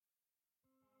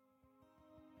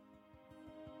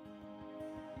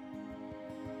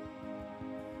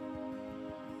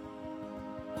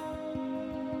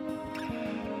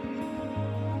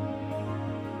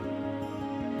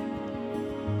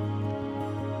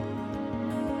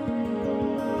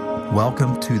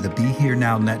Welcome to the Be Here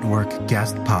Now Network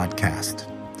guest podcast.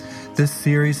 This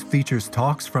series features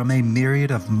talks from a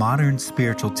myriad of modern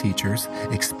spiritual teachers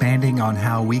expanding on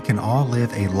how we can all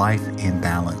live a life in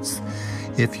balance.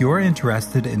 If you're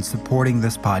interested in supporting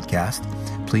this podcast,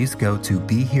 please go to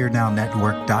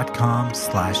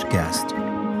BeHereNowNetwork.com/guest.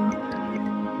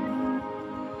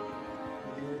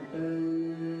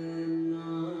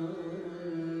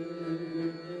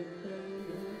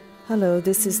 Hello,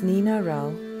 this is Nina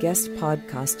Rao, guest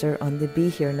podcaster on the Be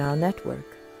Here Now Network.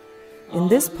 In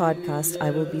this podcast,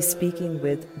 I will be speaking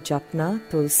with Japna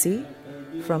Tulsi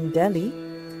from Delhi,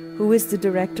 who is the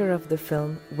director of the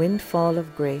film Windfall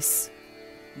of Grace.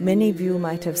 Many of you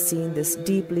might have seen this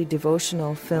deeply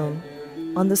devotional film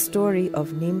on the story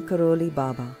of Neem Karoli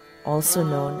Baba, also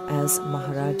known as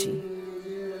Maharaji.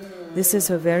 This is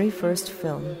her very first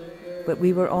film, but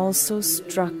we were also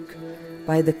struck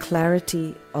by the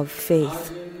clarity of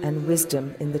faith and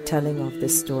wisdom in the telling of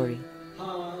this story.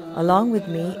 Along with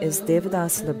me is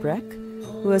Devadas Labrecque,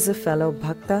 who is a fellow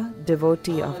Bhakta,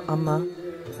 devotee of Amma,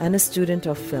 and a student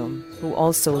of film, who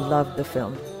also loved the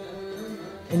film.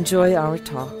 Enjoy our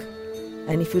talk,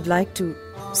 and if you'd like to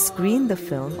screen the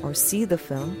film or see the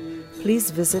film,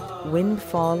 please visit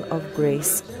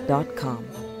windfallofgrace.com.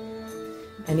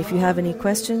 And if you have any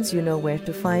questions, you know where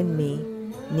to find me,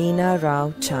 Nina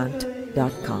Rao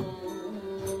Chant.com.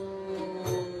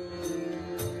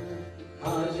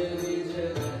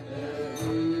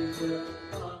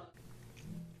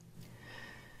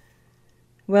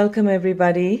 Welcome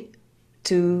everybody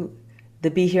to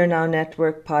the Be Here Now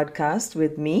Network podcast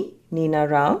with me, Nina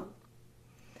Rao.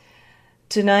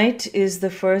 Tonight is the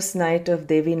first night of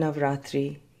Devi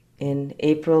Navratri in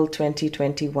April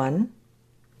 2021.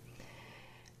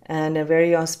 And a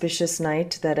very auspicious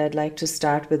night that I'd like to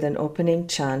start with an opening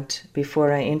chant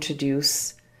before I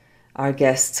introduce our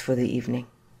guests for the evening.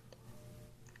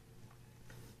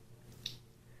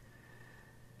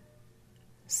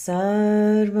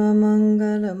 Sarva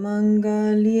Mangala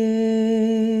Mangalye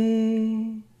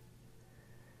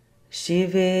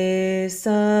Shive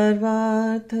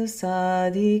Sarvartha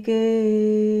Sadhike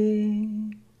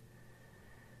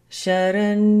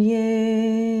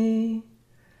Sharanye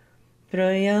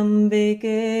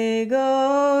Prayambike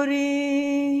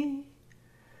Gauri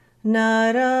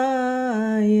Narayani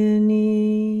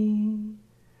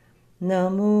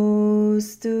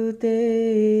Namostute.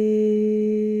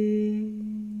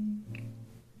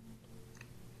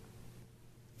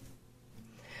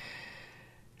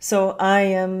 So I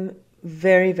am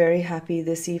very, very happy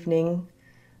this evening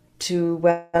to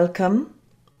welcome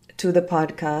to the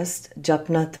podcast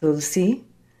Japna Tulsi,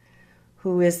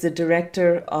 who is the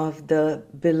director of the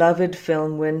beloved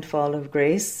film Windfall of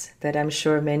Grace that I'm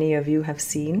sure many of you have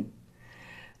seen.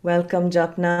 Welcome,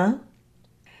 Japna.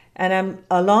 And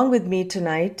along with me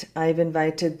tonight, I've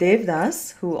invited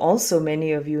Devdas, who also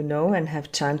many of you know and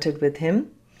have chanted with him.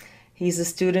 He's a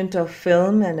student of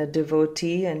film and a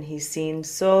devotee, and he's seen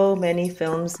so many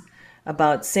films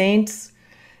about saints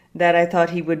that I thought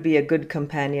he would be a good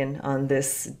companion on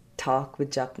this talk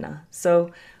with Japna. So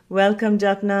welcome,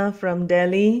 Japna from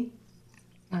Delhi.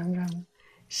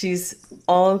 She's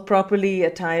all properly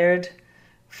attired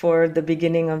for the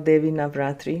beginning of Devi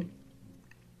Navratri.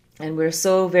 And we're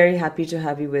so very happy to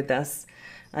have you with us.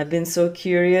 I've been so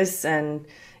curious and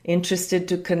interested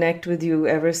to connect with you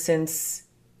ever since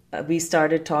we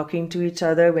started talking to each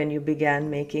other when you began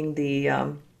making the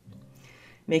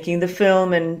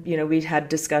film, and we had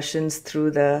discussions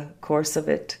through the course of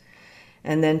it,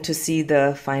 and then to see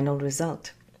the final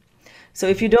result. So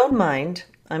if you don't mind,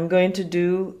 I'm going to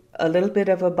do a little bit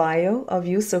of a bio of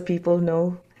you so people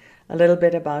know a little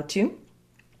bit about you.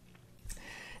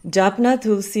 Japna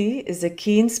Tulsi is a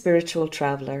keen spiritual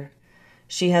traveler.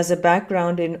 She has a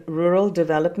background in rural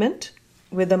development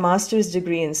with a master's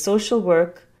degree in social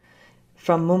work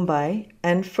from Mumbai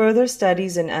and further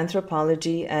studies in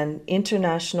anthropology and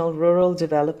international rural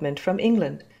development from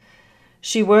England.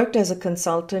 She worked as a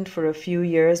consultant for a few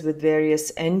years with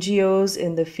various NGOs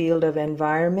in the field of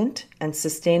environment and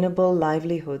sustainable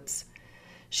livelihoods.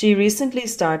 She recently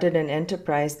started an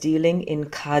enterprise dealing in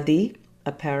khadi,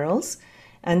 apparels,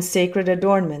 and sacred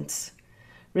adornments.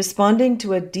 Responding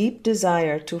to a deep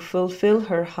desire to fulfill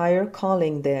her higher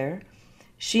calling there,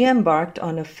 she embarked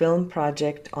on a film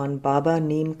project on Baba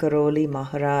Neem Karoli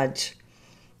Maharaj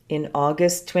in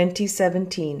August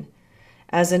 2017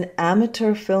 as an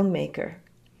amateur filmmaker.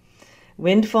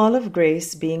 Windfall of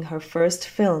Grace being her first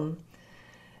film,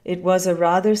 it was a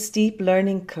rather steep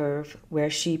learning curve where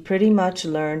she pretty much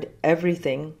learned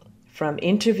everything from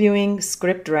interviewing,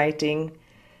 script writing,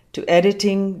 to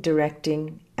editing,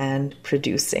 directing, and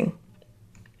producing.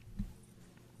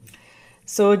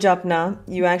 So, Japna,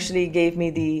 you actually gave me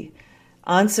the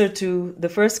answer to the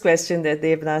first question that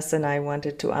Devadas and I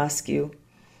wanted to ask you.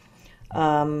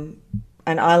 And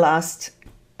I'll ask,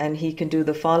 and he can do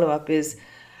the follow-up, is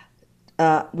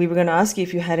we were going to ask you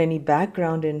if you had any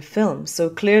background in film. So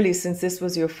clearly, since this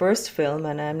was your first film,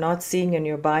 and I'm not seeing in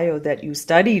your bio that you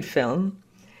studied film,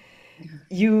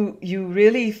 you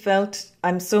really felt,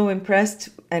 I'm so impressed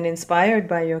and inspired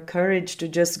by your courage to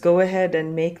just go ahead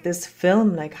and make this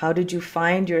film. Like, how did you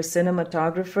find your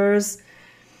cinematographers?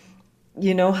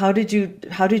 You know, how did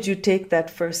you take that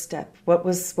first step? What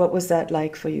was that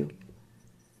like for you?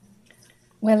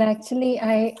 Well, actually,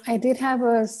 I did have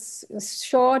a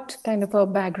short kind of a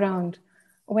background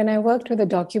when I worked with a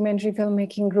documentary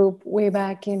filmmaking group way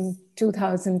back in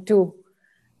 2002.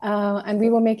 And we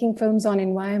were making films on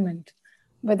environment.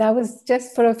 But that was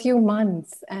just for a few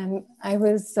months. And I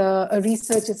was a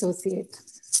research associate.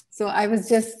 So I was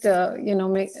just,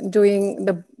 doing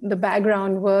the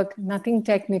background work, nothing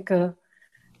technical.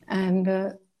 And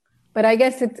but I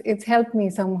guess it's helped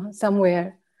me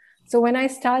somewhere. So when I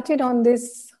started on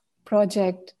this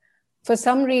project, for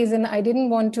some reason, I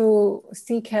didn't want to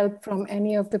seek help from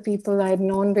any of the people I'd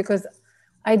known, because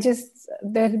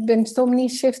there had been so many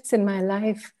shifts in my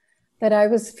life that I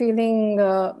was feeling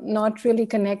not really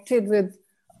connected with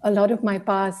a lot of my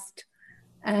past.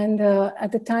 And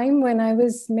at the time when I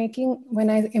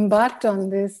embarked on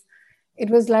this, it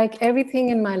was like everything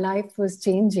in my life was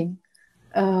changing,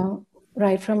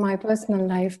 right from my personal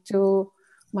life to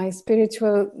my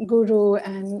spiritual guru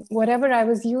and whatever I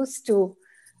was used to.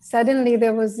 Suddenly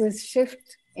there was this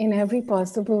shift in every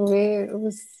possible way. It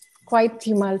was quite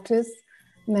tumultuous.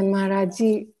 And then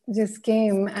Maharaji just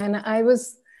came, and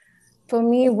for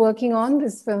me, working on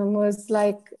this film was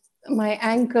like my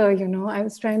anchor, I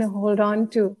was trying to hold on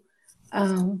to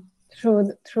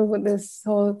through this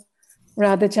whole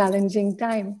rather challenging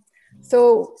time.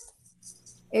 So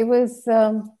it was,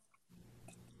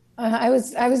 I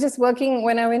was just working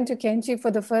when I went to Kenchi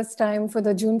for the first time for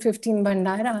the June 15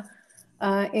 Bandara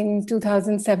in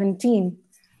 2017.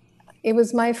 It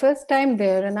was my first time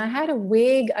there, and I had a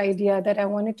vague idea that I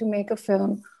wanted to make a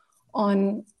film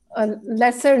on a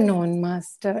lesser known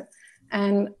master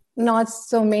and not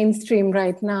so mainstream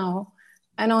right now.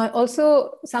 And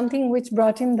also something which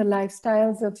brought in the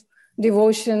lifestyles of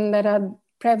devotion that are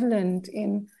prevalent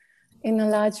in a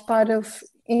large part of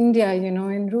India,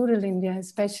 in rural India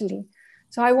especially.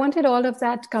 So I wanted all of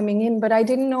that coming in, but I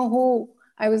didn't know who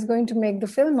I was going to make the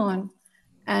film on.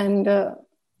 And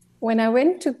when I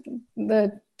went to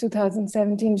the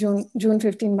 2017 June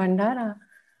 15 Bandara,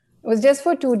 it was just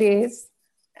for 2 days.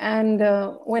 And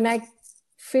when I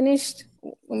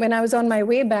was on my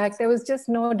way back, there was just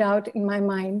no doubt in my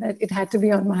mind that it had to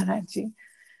be on Maharaji.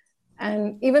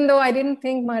 And even though I didn't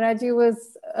think Maharaji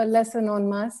was a lesser known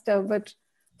master, but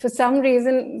for some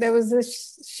reason, there was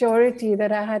this surety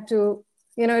that I had to,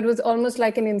 it was almost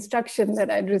like an instruction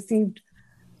that I'd received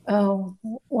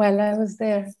while I was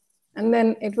there. And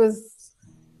then it was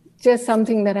just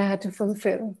something that I had to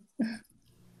fulfill.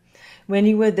 When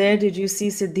you were there, did you see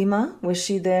Siddhima? Was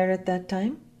she there at that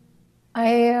time?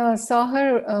 I saw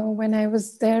her when I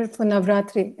was there for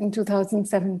Navratri in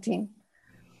 2017.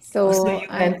 So you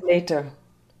went later?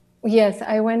 Yes,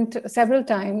 I went several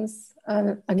times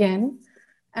again.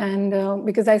 And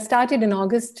because I started in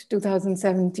August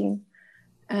 2017.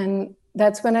 And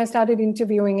that's when I started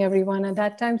interviewing everyone. At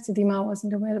that time, Siddhima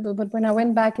wasn't available. But when I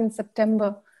went back in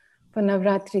September for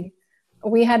Navratri,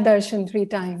 we had darshan 3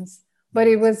 times. But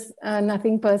it was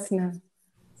nothing personal.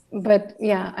 But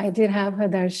yeah, I did have her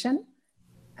darshan.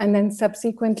 And then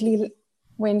subsequently,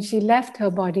 when she left her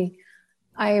body,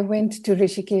 I went to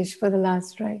Rishikesh for the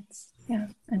last rites. Yeah,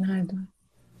 and Haridwar.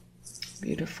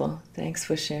 Beautiful. Thanks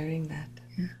for sharing that.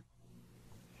 Yeah.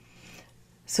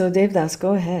 So Devadas,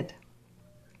 go ahead.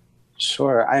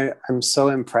 Sure. I'm so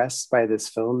impressed by this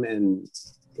film and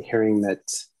hearing that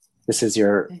this is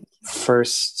your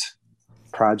first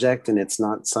project and it's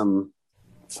not some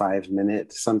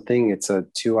 5-minute something. It's a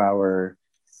 2-hour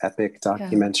epic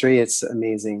documentary. Yeah. It's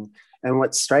amazing. And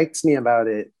what strikes me about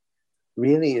it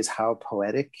really is how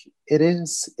poetic it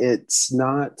is. It's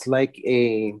not like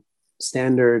a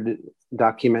standard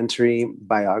documentary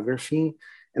biography.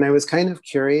 And I was kind of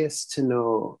curious to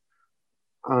know,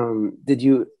 did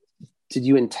you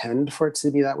intend for it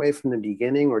to be that way from the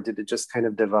beginning, or did it just kind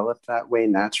of develop that way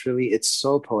naturally? It's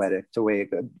so poetic the way,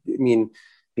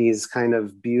 these kind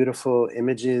of beautiful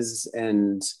images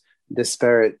and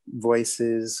disparate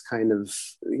voices kind of,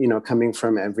 coming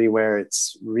from everywhere.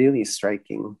 It's really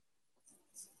striking.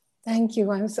 Thank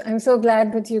you. I'm so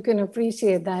glad that you can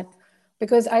appreciate that,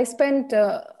 because I spent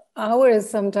hours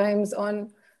sometimes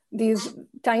on these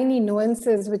tiny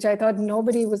nuances, which I thought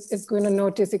nobody is going to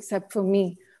notice except for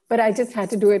me. But I just had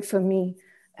to do it for me.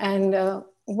 And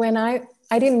when I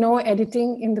didn't know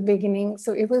editing in the beginning,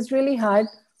 so it was really hard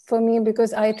for me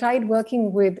because I tried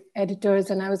working with editors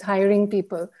and I was hiring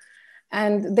people.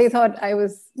 And they thought I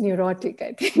was neurotic,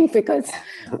 I think, because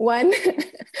one,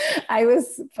 I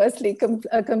was firstly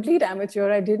a complete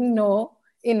amateur. I didn't know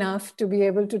enough to be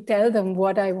able to tell them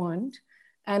what I want.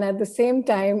 And at the same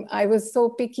time, I was so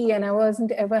picky and I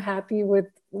wasn't ever happy with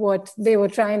what they were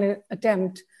trying to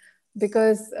attempt.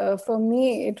 Because for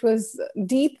me, it was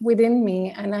deep within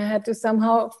me and I had to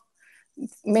somehow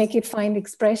make it find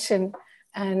expression.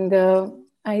 And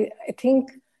I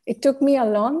think it took me a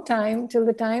long time till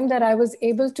the time that I was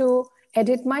able to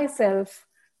edit myself,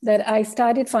 that I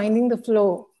started finding the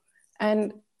flow.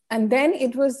 And then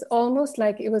it was almost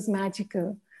like it was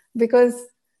magical, because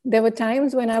there were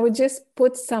times when I would just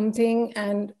put something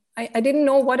and I didn't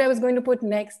know what I was going to put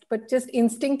next, but just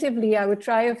instinctively I would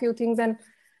try a few things and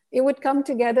it would come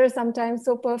together sometimes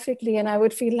so perfectly. And I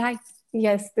would feel like,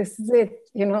 yes, this is it,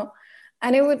 you know.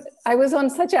 And I was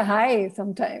on such a high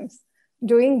sometimes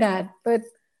doing that. But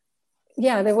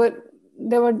yeah, it was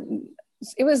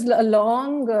a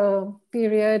long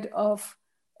period of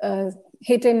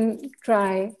hit and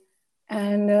try.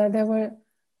 And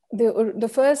the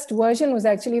first version was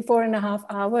actually 4.5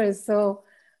 hours. So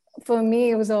for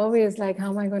me, it was always like, how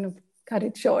am I going to cut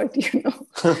it short, you know?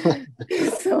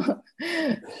 So,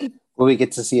 will we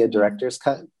get to see a director's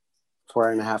cut?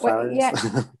 4.5 hours? Yeah.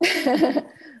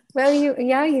 Well,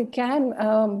 you can.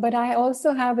 But I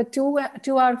also have a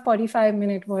 2-hour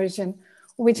 45-minute version,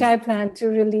 which I plan to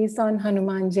release on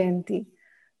Hanuman Jayanti.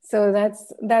 So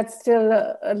that's still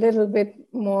a little bit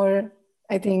more,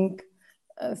 I think,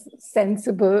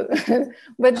 sensible.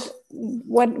 But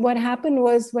what happened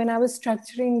was, when I was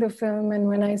structuring the film and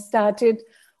when I started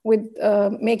with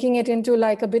making it into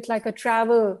like a bit like a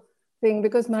travel thing,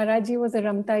 because Maharaji was a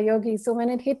Ramta yogi. So when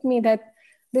it hit me that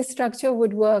this structure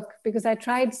would work, because I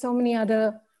tried so many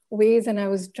other ways and I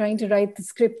was trying to write the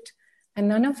script and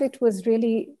none of it was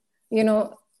really, you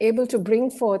know, able to bring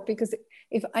forth, because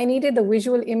if I needed the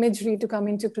visual imagery to come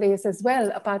into place as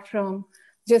well, apart from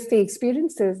just the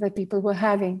experiences that people were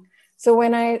having. So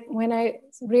when I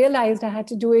realized I had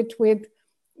to do it with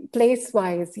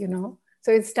place-wise, you know,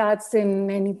 so it starts in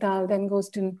Nainital, then goes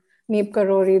to Neem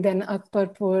Karoli, then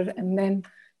Akbarpur, and then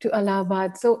to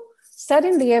Allahabad. So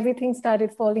suddenly everything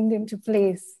started falling into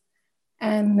place.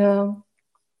 And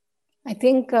I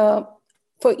think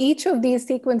for each of these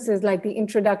sequences, like the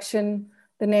introduction,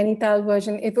 the Nainital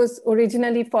version, it was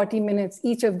originally 40 minutes,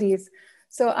 each of these.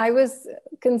 So I was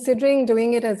considering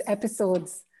doing it as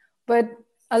episodes, but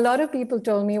a lot of people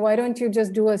told me, why don't you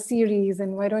just do a series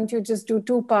and why don't you just do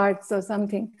 2 parts or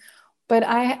something? But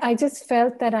I just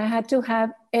felt that I had to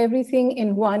have everything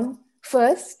in one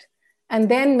first, and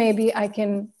then maybe I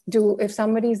can do, if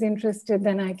somebody's interested,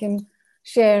 then I can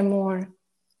share more.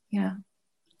 Yeah.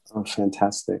 Oh,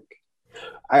 fantastic.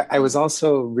 I was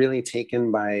also really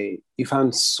taken by, you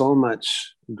found so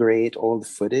much great old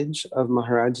footage of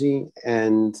Maharaji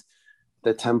and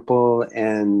the temple,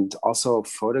 and also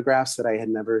photographs that I had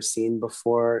never seen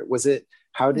before.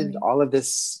 How did all of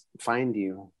this find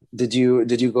you? Did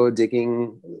you go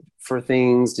digging for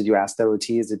things? Did you ask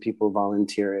devotees? Did people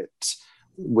volunteer it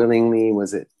willingly?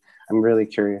 I'm really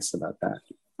curious about that.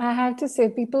 I have to say,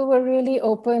 people were really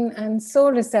open and so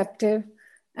receptive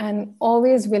and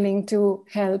always willing to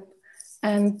help.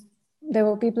 And there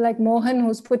were people like Mohan,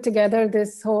 who's put together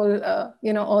this whole,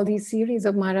 all these series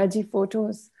of Maharaji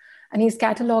photos. And he's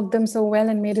cataloged them so well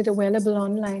and made it available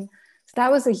online. So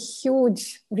that was a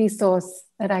huge resource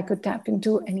that I could tap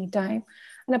into anytime.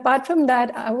 And apart from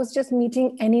that, I was just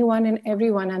meeting anyone and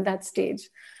everyone at that stage.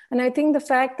 And I think the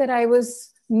fact that I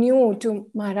was new to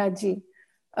Maharaji,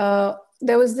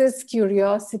 there was this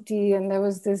curiosity and there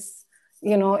was this,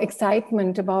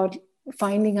 excitement about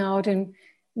finding out and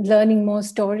learning more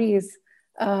stories.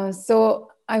 So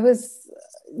I was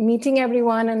meeting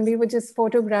everyone and we were just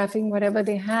photographing whatever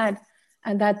they had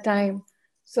at that time.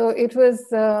 So it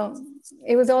was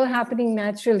all happening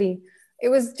naturally. It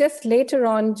was just later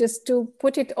on, just to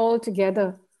put it all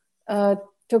together,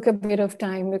 took a bit of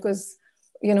time, because,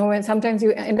 when sometimes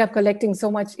you end up collecting so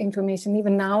much information.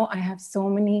 Even now I have so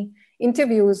many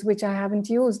interviews which I haven't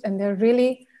used, and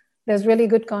there's really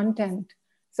good content.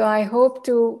 So I hope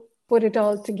to put it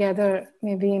all together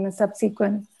maybe in a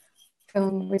subsequent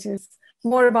film, which is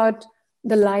more about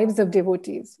the lives of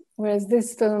devotees. Whereas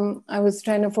this film, I was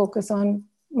trying to focus on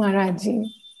Maharaji.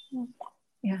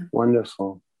 Yeah.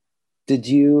 Wonderful.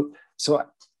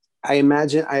 I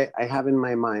imagine I have in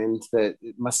my mind that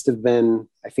it must have been,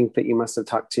 I think that you must have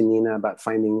talked to Nina about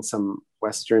finding some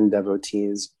Western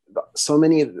devotees. So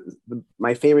many of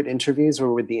my favorite interviews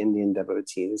were with the Indian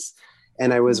devotees.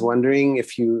 And I was wondering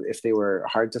if they were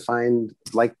hard to find,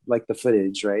 like the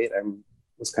footage, right? I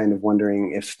was kind of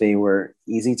wondering if they were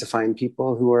easy to find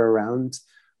people who were around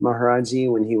Maharaji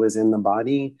when he was in the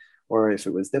body, or if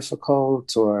it was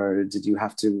difficult, or did you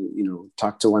have to,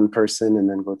 talk to one person and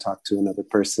then go talk to another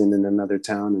person in another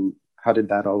town? And how did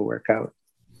that all work out?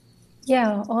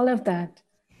 Yeah, all of that.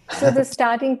 So the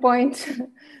starting point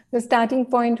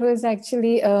was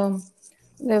actually, I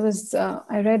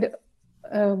read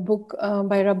a book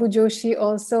by Rabu Joshi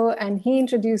also, and he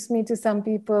introduced me to some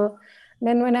people.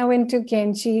 Then when I went to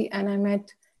Kenchi and I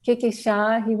met K.K.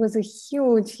 Shah, he was a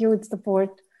huge, huge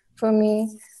support for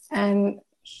me. And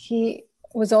he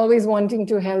was always wanting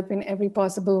to help in every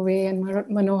possible way, and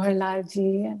Manohar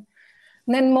Lalji. And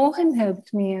then Mohan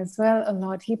helped me as well a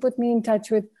lot. He put me in touch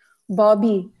with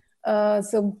Bobby.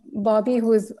 So Bobby,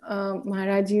 who's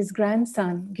Maharaji's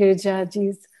grandson,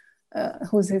 Girjaji's,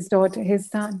 who's his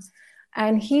son.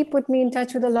 And he put me in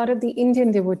touch with a lot of the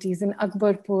Indian devotees in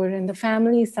Akbarpur and the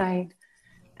family side,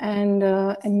 and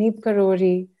Neem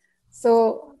Karoli.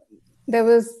 So there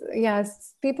was,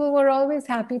 people were always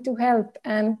happy to help,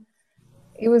 and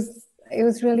it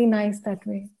was really nice that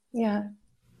way. Yeah.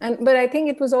 But I think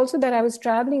it was also that I was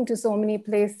traveling to so many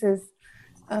places.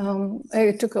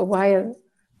 It took a while,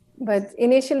 but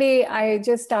initially I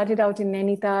just started out in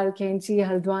Nainital, Kenchi,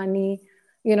 Haldwani,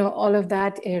 all of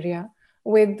that area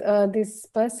with this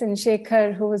person,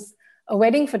 Shekhar, who was a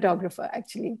wedding photographer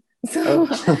actually. So,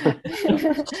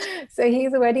 so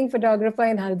he's a wedding photographer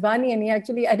in Haldwani, and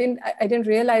I didn't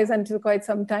realize until quite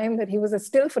some time that he was a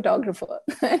still photographer.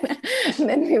 And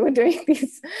then we were doing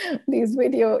these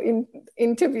video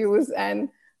interviews, and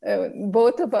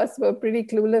both of us were pretty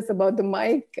clueless about the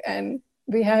mic, and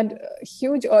we had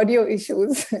huge audio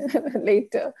issues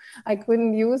later. I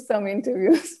couldn't use some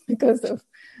interviews because of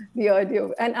the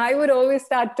audio. And I would always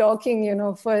start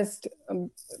talking, first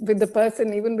with the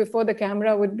person, even before the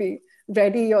camera would be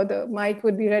ready or the mic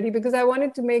would be ready, because I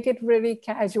wanted to make it really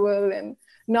casual and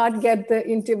not get the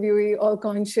interviewee all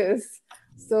conscious.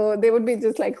 So they would be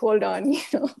just like, hold on,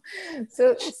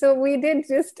 So we did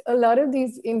just a lot of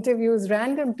these interviews,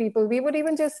 random people. We would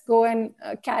even just go and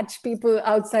catch people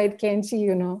outside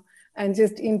Kenchi, and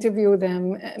just interview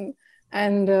them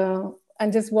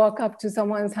and just walk up to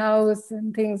someone's house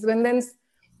and things. And then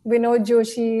Vinod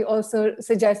Joshi also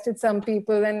suggested some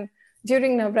people. And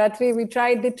during Navratri, we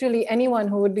tried literally anyone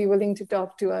who would be willing to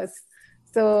talk to us.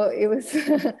 So it was...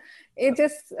 It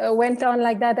just went on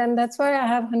like that. And that's why I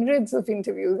have hundreds of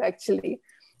interviews, actually.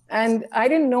 And I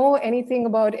didn't know anything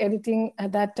about editing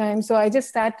at that time. So I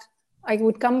just I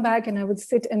would come back and I would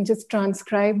sit and just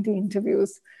transcribe the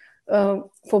interviews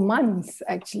for months,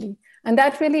 actually. And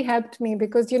that really helped me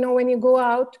because, when you go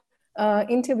out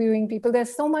interviewing people,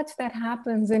 there's so much that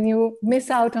happens and you miss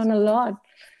out on a lot.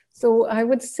 So I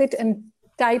would sit and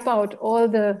type out all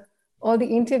the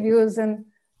interviews, and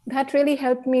that really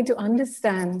helped me to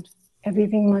understand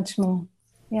everything much more.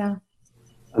 Yeah.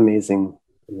 Amazing.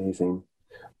 Do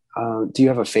you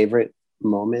have a favorite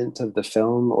moment of the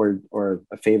film or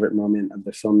a favorite moment of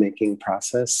the filmmaking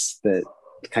process that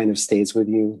kind of stays with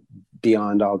you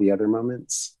beyond all the other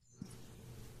moments?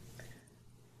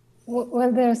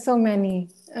 Well, there are so many,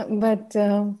 but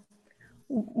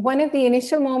one of the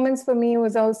initial moments for me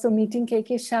was also meeting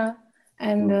K.K. Shah,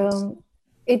 and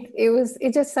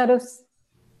it just sort of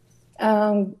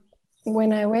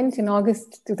when I went in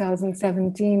August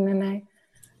 2017,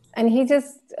 and he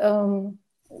just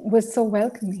was so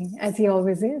welcoming, as he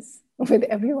always is with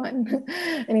everyone,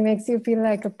 and he makes you feel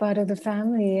like a part of the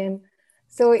family. And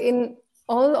so in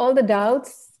all the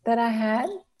doubts that I had,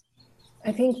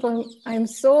 I think I'm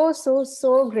so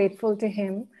grateful to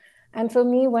him. And for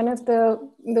me, one of the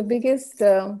biggest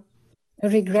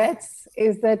regrets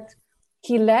is that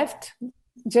he left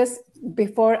just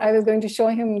before I was going to show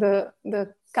him the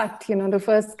cut, the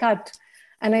first cut.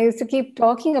 And I used to keep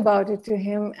talking about it to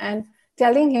him and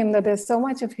telling him that there's so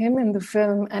much of him in the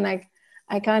film, and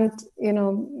I can't,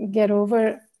 get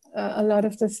over a lot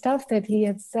of the stuff that he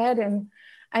had said.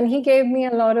 And he gave me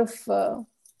a lot of,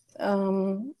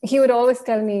 he would always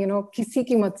tell me, kisi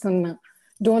ki mat sunna.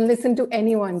 Don't listen to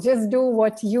anyone, just do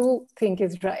what you think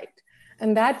is right.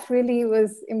 And that really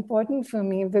was important for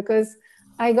me because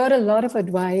I got a lot of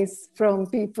advice from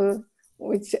people,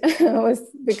 which was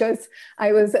because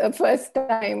I was a first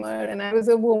timer and I was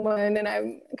a woman and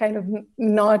I'm kind of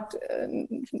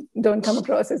don't come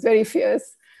across as very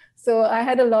fierce. So I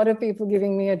had a lot of people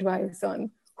giving me advice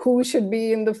on who should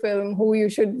be in the film,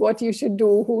 what you should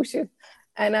do, who should,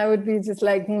 and I would be just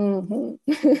like, so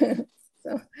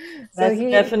That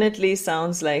he, definitely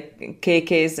sounds like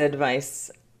KK's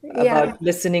advice yeah, about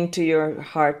listening to your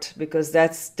heart, because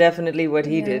that's definitely what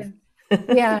he yeah, did.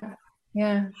 yeah,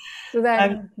 yeah. So that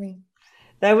Um, helped me.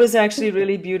 that was actually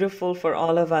really beautiful for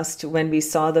all of us to, when we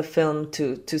saw the film,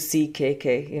 to see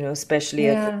KK, especially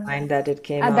at the Yeah, time that it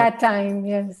came at out. that time,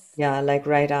 yes. Yeah, like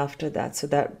right after that. So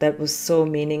that was so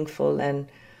meaningful, and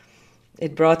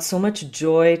it brought so much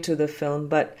joy to the film.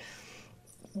 But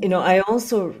I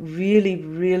also really,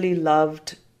 really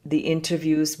loved the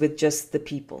interviews with just the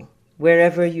people.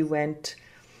 Wherever you went,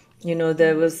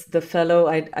 there was the fellow,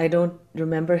 I don't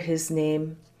remember his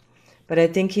name, but I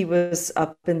think he was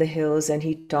up in the hills, and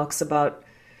he talks about,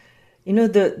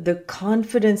 the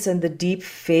confidence and the deep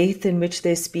faith in which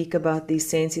they speak about these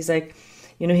saints. He's like,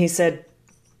 he said,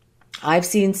 I've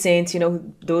seen saints,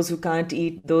 those who can't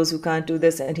eat, those who can't do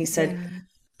this. And he said, Yeah.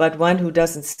 but one who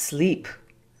doesn't sleep.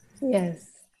 Yes.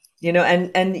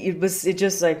 And it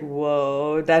just like,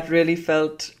 whoa, that really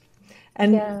felt.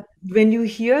 And Yeah. when you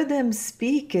hear them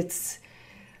speak, it's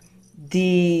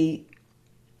the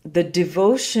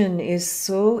devotion is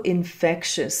so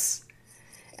infectious.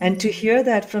 And to hear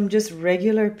that from just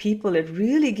regular people, it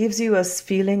really gives you a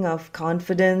feeling of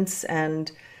confidence,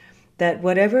 and that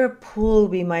whatever pull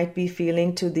we might be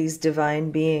feeling to these divine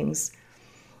beings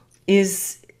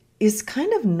is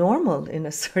kind of normal in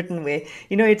a certain way.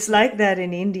 It's like that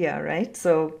in India, right?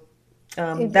 So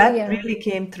that Yeah. really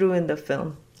came through in the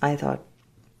film, I thought.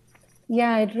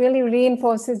 Yeah, it really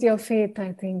reinforces your faith,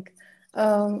 I think,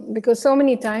 because so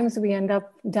many times we end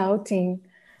up doubting.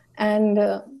 And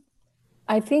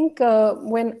I think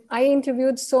when I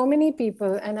interviewed so many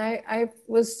people, and I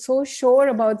was so sure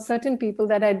about certain people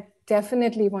that I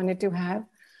definitely wanted to have,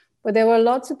 but there were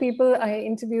lots of people I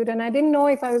interviewed, and I didn't know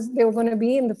if they were going to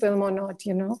be in the film or not,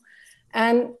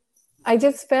 And I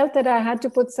just felt that I had to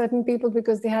put certain people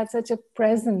because they had such a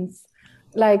presence.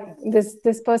 Like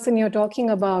this person you're talking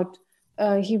about,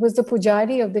 he was the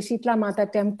pujari of the Shitla Mata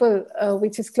temple,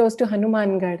 which is close to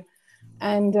Hanumangarh.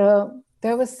 And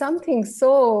there was something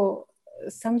so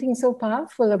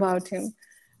powerful about him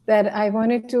that I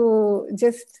wanted to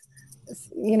just,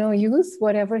 use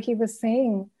whatever he was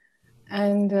saying.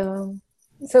 And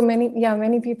so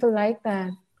many people like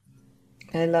that.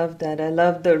 I love that. I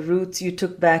love the roots you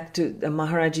took back to the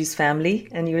Maharaji's family.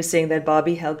 And you were saying that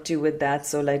Bobby helped you with that.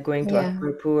 So like going to Yeah.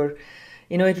 Akbarpur,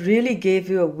 it really gave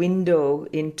you a window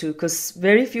into, because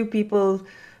very few people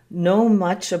know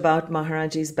much about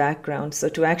Maharaji's background. So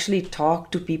to actually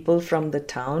talk to people from the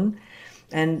town,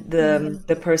 and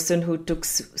the person who took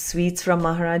sweets from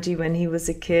Maharaji when he was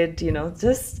a kid,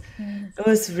 just it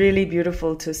was really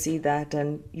beautiful to see that.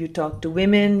 And you talk to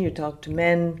women, you talk to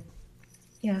men,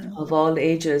 of all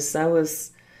ages.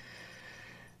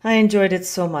 I enjoyed it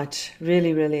so much.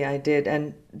 Really, really, I did.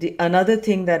 And another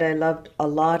thing that I loved a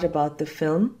lot about the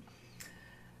film,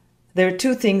 there are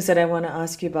two things that I want to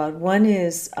ask you about. One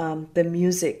is the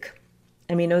music.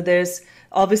 I mean, there's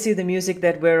obviously the music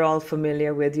that we're all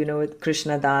familiar with, with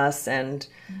Krishna Das and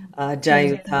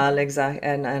Jayutal,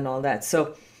 and all that.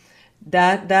 So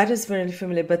that is very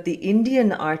familiar. But the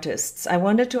Indian artists, I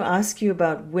wanted to ask you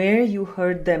about where you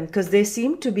heard them, because they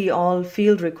seem to be all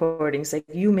field recordings, like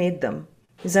you made them.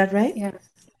 Is that right? Yeah.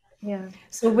 Yeah.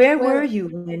 So where were you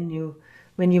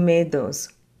when you made those?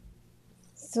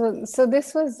 So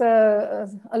this was a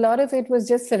lot of it was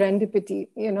just serendipity,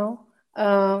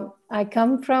 I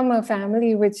come from a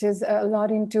family which is a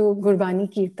lot into Gurbani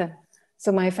Kirtan.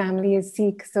 So my family is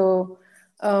Sikh. So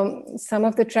some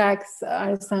of the tracks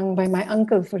are sung by my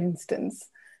uncle, for instance.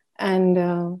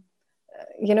 And,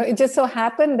 it just so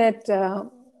happened that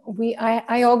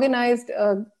I organized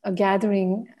a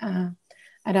gathering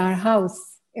at our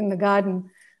house in the garden.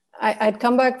 I'd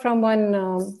come back from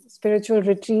one spiritual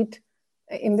retreat.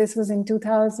 This was in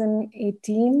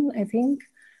 2018, I think,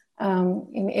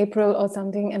 in April or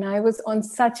something. And I was on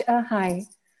such a high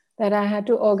that I had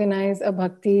to organize a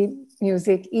bhakti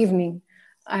music evening.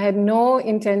 I had no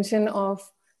intention of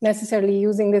necessarily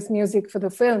using this music for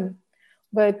the film,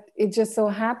 but it just so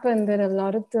happened that a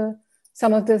lot of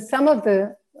some of the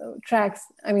tracks,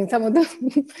 some of the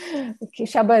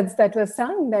shabads that were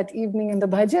sung that evening in the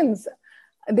bhajans,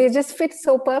 they just fit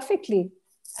so perfectly.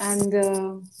 And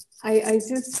I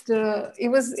just, it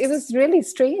was really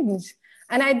strange.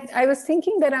 And I was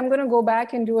thinking that I'm going to go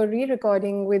back and do a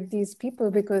re-recording with these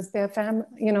people because they're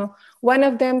one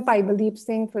of them, Pai Baldeep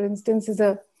Singh, for instance, is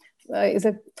a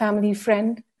family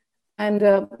friend. And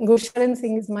Gusharan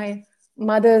Singh is my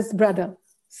mother's brother.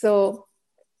 So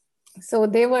So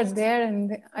they were there,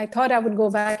 and I thought I would go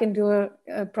back and do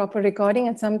a proper recording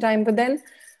at some time. But then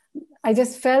I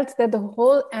just felt that the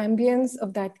whole ambience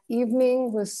of that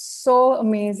evening was so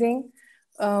amazing.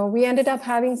 We ended up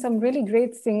having some really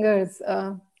great singers.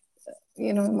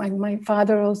 My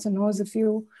father also knows a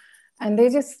few, and they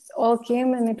just all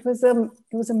came, and it was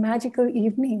a magical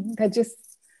evening that just.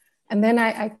 And then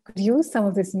I could use some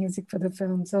of this music for the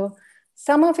film. So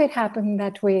some of it happened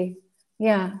that way,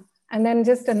 yeah. And then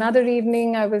just another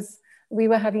evening, we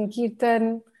were having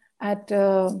kirtan at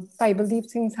Bhai Baldeep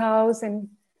Singh's house, and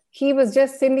he was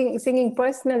just singing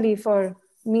personally for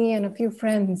me and a few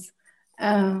friends,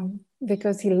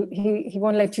 because he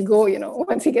won't let you go,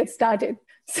 once he gets started.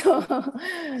 So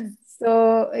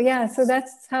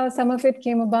that's how some of it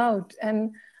came about.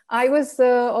 And I was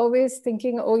always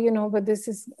thinking, but this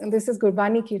is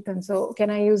Gurbani Kirtan, so can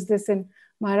I use this in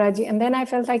Maharaji? And then I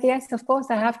felt like, yes, of course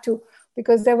I have to,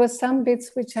 because there were some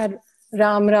bits which had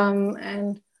Ram Ram,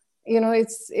 and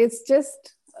it's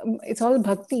all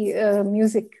bhakti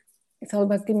music. It's all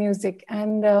bhakti music.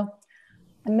 And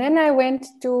then I went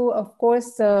to, of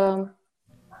course, Nalin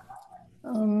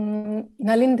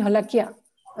Dholakia.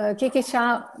 K.K.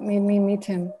 Shah made me meet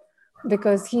him,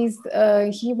 because he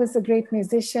was a great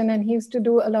musician, and he used to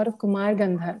do a lot of Kumar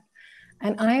Gandhar.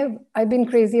 And I've been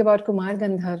crazy about Kumar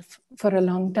Gandhar for a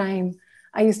long time.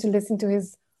 I used to listen to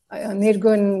his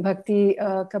Nirgun, Bhakti,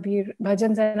 Kabir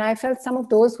bhajans, and I felt some of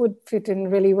those would fit in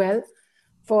really well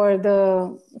for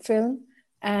the film.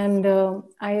 And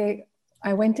I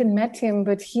went and met him,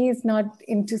 but he's not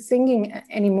into singing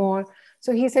anymore.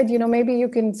 So he said, maybe you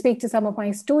can speak to some of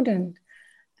my students.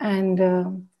 And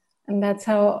that's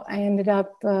how I ended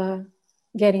up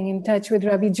getting in touch with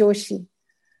Ravi Joshi.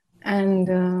 And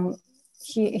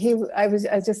I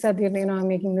just said, I'm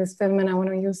making this film and I want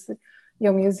to use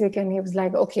your music. And he was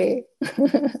like, okay.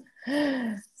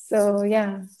 So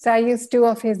I used 2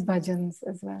 of his bhajans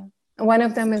as well. One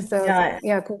of them is Kumar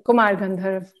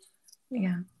Gandharv.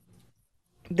 Yeah.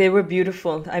 They were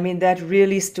beautiful. I mean, that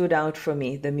really stood out for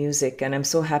me, the music. And I'm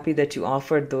so happy that you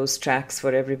offered those tracks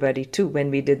for everybody too when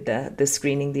we did the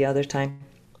screening the other time.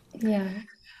 Yeah.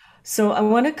 So I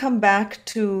want to come back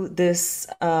to this,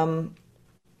 to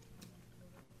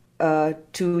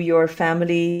your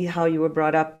family, how you were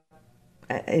brought up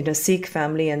in a Sikh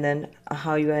family, and then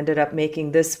how you ended up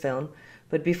making this film.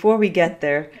 But before we get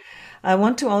there, I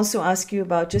want to also ask you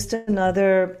about just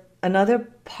another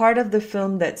part of the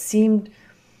film that seemed,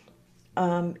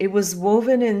 it was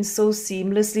woven in so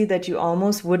seamlessly that you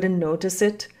almost wouldn't notice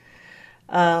it.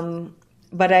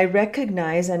 But I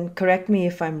recognize, and correct me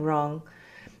if I'm wrong,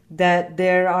 that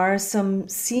there are some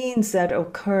scenes that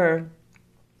occur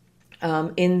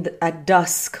at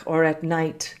dusk or at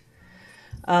night,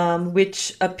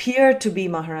 which appear to be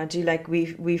Maharaji, like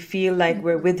we feel like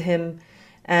we're with him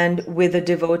and with a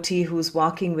devotee who's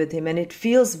walking with him, and it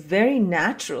feels very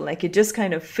natural, like it just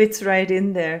kind of fits right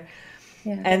in there.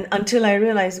 Yeah. And until I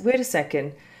realized, wait a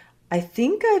second, I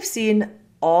think I've seen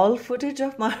all footage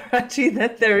of Maharaji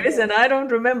that there is, and I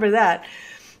don't remember that.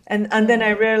 And then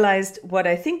I realized what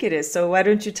I think it is. So why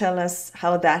don't you tell us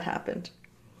how that happened?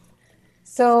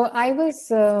 So I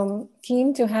was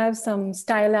keen to have some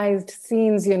stylized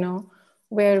scenes,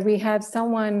 where we have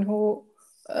someone who,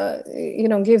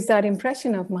 gives that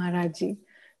impression of Maharaji.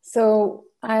 So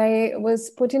I was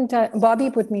put in touch, Bobby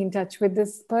put me in touch with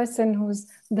this person who's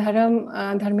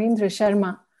Dharmendra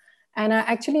Sharma. And I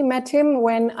actually met him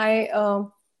when I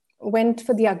went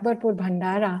for the Akbarpur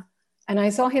Bhandara. And I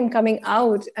saw him coming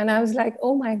out and I was like,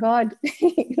 oh my God,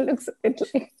 he looks a bit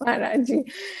like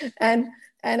Maharaji. And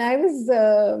I was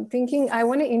thinking, I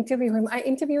want to interview him. I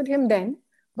interviewed him then,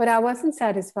 but I wasn't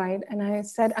satisfied. And I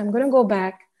said, I'm going to go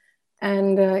back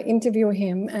and interview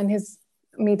him and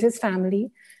meet his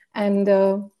family. And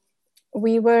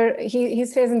he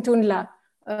stays in Tundla.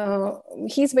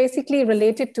 He's basically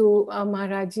related to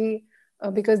Maharaji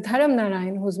because Dharam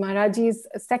Narayan, who's Maharaji's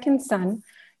second son,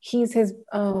 he's his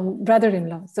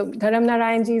brother-in-law. So Dharam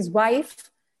Narayanji's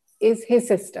wife is his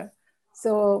sister.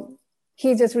 So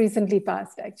he just recently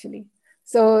passed, actually.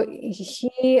 So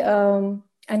he and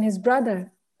his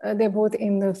brother, they're both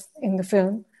in the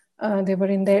film. They were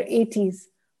in their 80s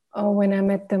when I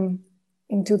met them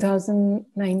in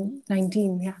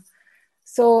 2019. Yeah.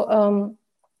 So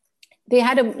they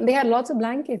had lots of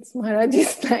blankets,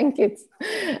 Maharaji's blankets.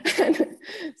 And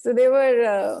so they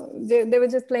were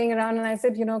just playing around, and I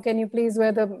said, can you please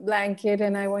wear the blanket,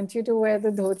 and I want you to wear the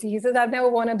dhoti. He says, I've never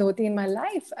worn a dhoti in my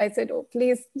life. I said, oh,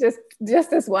 please, just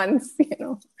this once,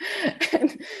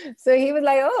 And so he was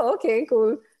like, oh, okay,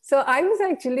 cool. So I was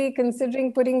actually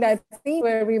considering putting that scene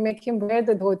where we make him wear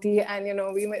the dhoti and,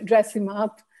 we dress him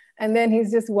up And then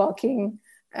he's just walking,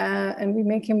 and we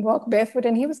make him walk barefoot.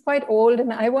 And he was quite old,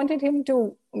 and I wanted him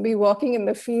to be walking in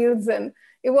the fields. And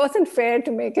it wasn't fair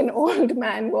to make an old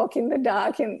man walk in the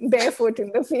dark and barefoot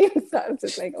in the fields. So I was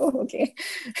just like, oh, okay,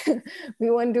 we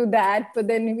won't do that. But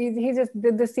then he just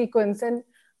did the sequence. And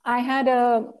I had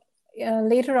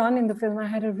later on in the film, I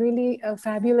had a really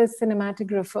fabulous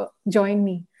cinematographer join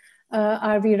me,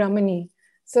 R.V. Ramani.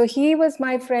 So he was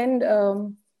my friend,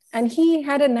 and he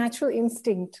had a natural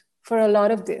instinct for a lot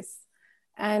of this.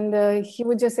 And he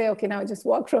would just say, okay, now just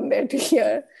walk from there to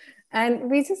here.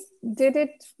 And we just did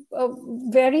it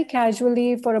very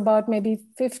casually for about maybe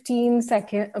 15,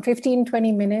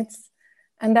 20 minutes.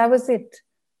 And that was it.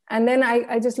 And then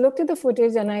I just looked at the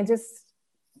footage and I just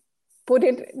put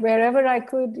it wherever I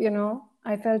could,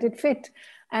 I felt it fit.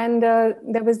 And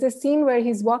there was this scene where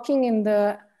he's walking in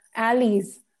the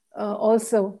alleys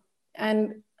also.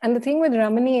 And the thing with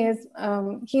Ramani is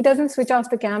he doesn't switch off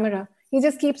the camera. He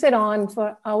just keeps it on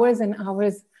for hours and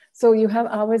hours. So you have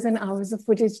hours and hours of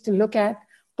footage to look at,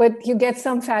 but you get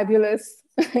some fabulous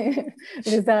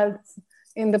results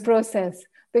in the process,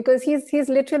 because he's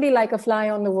literally like a fly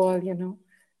on the wall,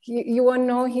 you won't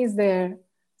know he's there.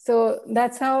 So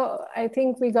that's how I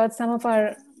think we got some of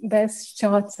our best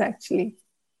shots, actually.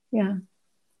 Yeah.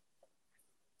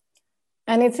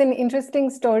 And it's an interesting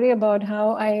story about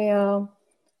how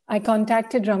I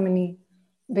contacted Ramani,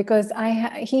 because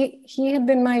he had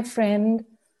been my friend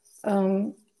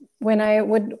when I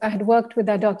had worked with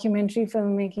that documentary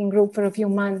filmmaking group for a few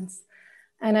months,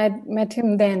 and I'd met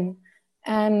him then.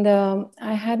 And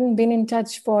I hadn't been in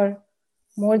touch for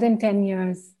more than 10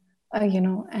 years,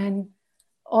 and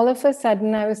all of a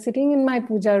sudden I was sitting in my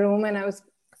puja room, and I was,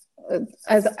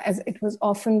 as it was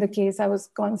often the case, I was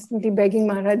constantly begging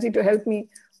Maharaji to help me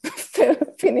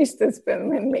finish this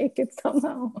film and make it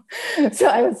somehow. So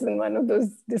I was in one of those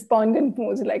despondent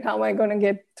moods, like, how am I going to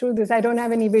get through this? I don't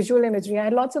have any visual imagery. I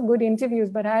had lots of good interviews,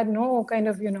 but I had no kind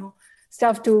of,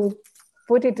 stuff to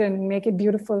put it and make it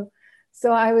beautiful.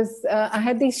 So I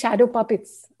had these shadow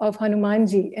puppets of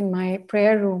Hanumanji in my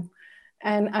prayer room.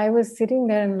 And I was sitting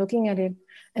there and looking at it.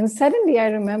 And suddenly I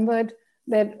remembered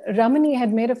that Ramani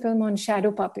had made a film on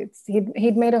shadow puppets.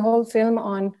 He'd made a whole film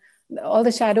on all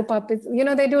the shadow puppets.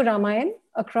 They do Ramayana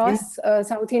across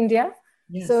South India.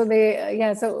 Yes. So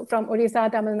so from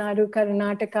Odisha, Tamil Nadu,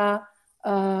 Karnataka,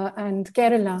 and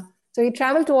Kerala. So he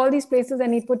traveled to all these places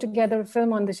and he put together a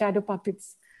film on the shadow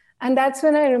puppets. And that's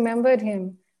when I remembered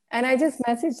him. And I just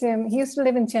messaged him. He used to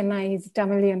live in Chennai. He's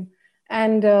Tamilian.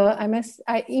 And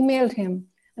I emailed him.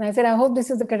 And I said, I hope this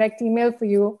is the correct email for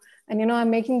you. And, I'm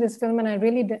making this film and I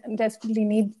really desperately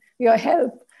need your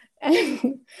help.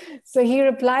 And so he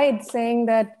replied saying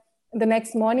that the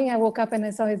next morning I woke up and I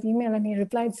saw his email, and he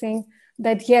replied saying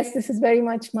that, yes, this is very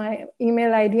much my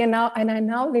email ID. And I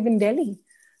now live in Delhi.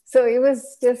 So it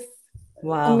was just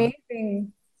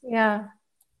amazing. Yeah.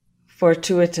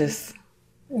 Fortuitous.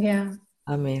 Yeah.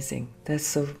 Amazing.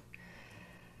 It's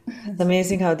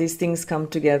amazing how these things come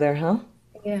together, huh?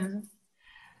 Yeah.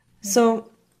 So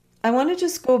I want to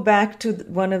just go back to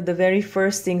one of the very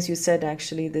first things you said,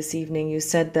 actually, this evening. You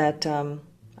said that,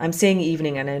 I'm saying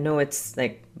evening, and I know it's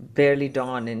like barely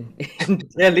dawn in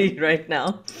Delhi right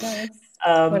now. Yes,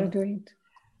 what a treat.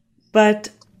 But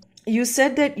you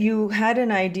said that you had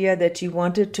an idea that you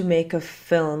wanted to make a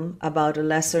film about a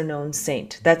lesser known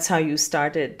saint. That's how you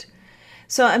started.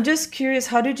 So I'm just curious,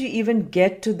 how did you even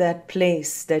get to that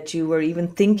place that you were even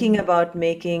thinking about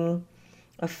making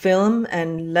a film,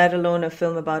 and let alone a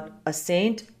film about a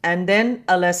saint and then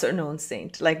a lesser known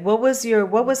saint? Like, what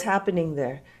was happening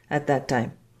there at that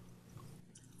time?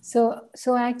 So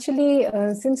actually,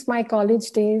 since my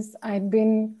college days, I'd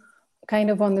been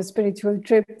kind of on the spiritual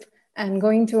trip and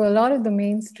going to a lot of the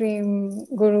mainstream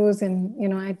gurus, and,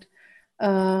 I'd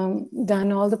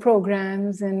done all the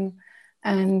programs, and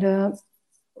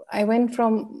I went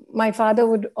from, my father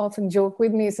would often joke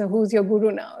with me, so who's your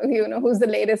guru now? Who's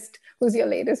your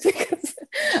latest? Because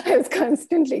I was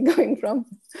constantly going from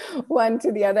one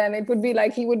to the other, and it would be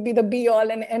like he would be the be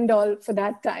all and end all for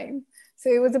that time. So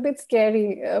it was a bit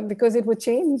scary because it would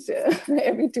change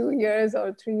every 2 years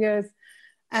or 3 years.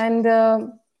 And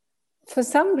for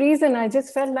some reason, I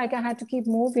just felt like I had to keep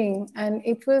moving, and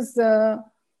it was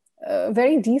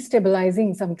very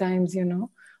destabilizing sometimes,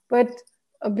 But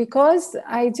because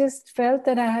I just felt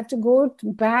that I had to go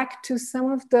back to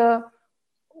some of the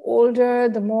older,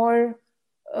 the more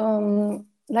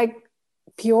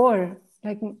pure,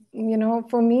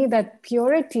 for me, that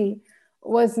purity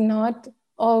was not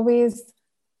always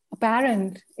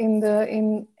apparent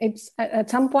at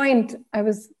some point I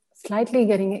was slightly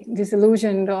getting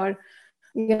disillusioned, or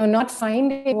not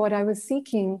finding what I was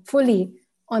seeking fully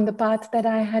on the path that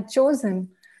I had chosen.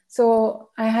 So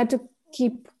I had to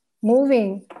keep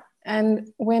moving.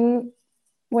 And when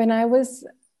I was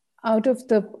out of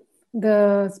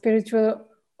the spiritual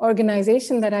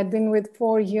organization that I'd been with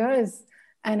 4 years,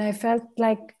 and I felt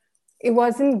like it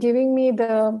wasn't giving me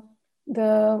the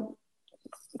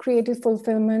creative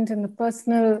fulfillment and the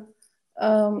personal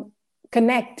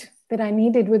connect that I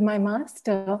needed with my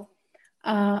master,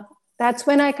 that's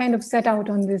when I kind of set out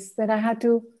on this, that I had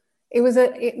to,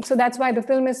 so that's why the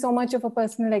film is so much of a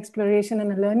personal exploration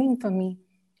and a learning for me,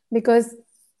 because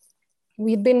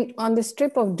we've been on this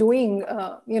trip of doing,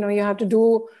 you have to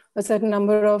do a certain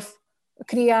number of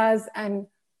kriyas and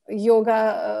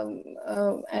yoga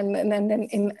and then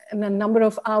in a number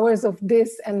of hours of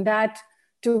this and that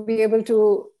to be able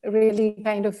to really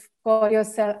kind of call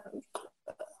yourself,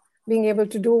 being able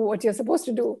to do what you're supposed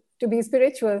to do, to be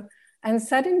spiritual. And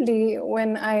suddenly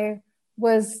when I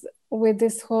was with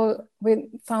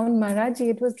found Maharaji,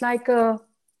 it was like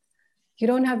you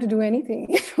don't have to do anything.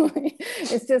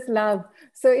 It's just love.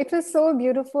 So it was so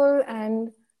beautiful,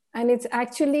 and it's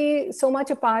actually so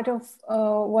much a part of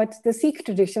what the Sikh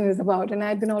tradition is about. And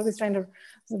I've been always trying to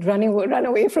run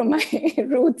away from my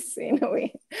roots in a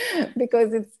way,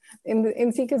 because it's in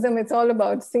Sikhism, it's all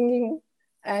about singing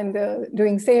and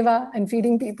doing seva and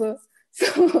feeding people.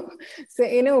 So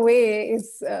in a way,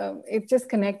 it just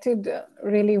connected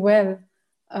really well.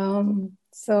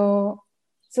 So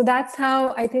that's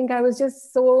how I think I was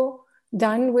just so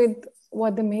done with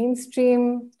what the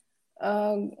mainstream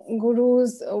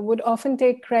gurus would often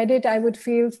take credit, I would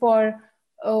feel, for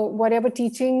whatever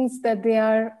teachings that they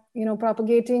are,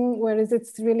 propagating, whereas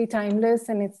it's really timeless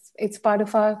and it's part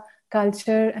of our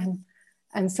culture.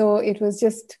 And so it was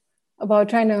just about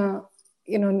trying to,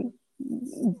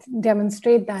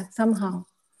 demonstrate that somehow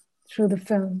through the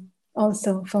film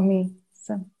also for me.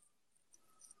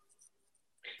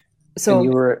 So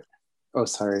you were, oh,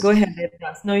 sorry. Go ahead,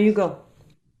 Devdas. No, you go.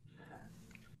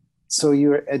 So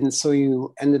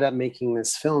you ended up making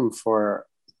this film for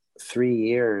 3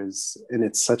 years, and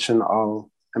it's such an all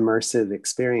immersive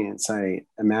experience. I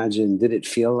imagine, did it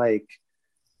feel like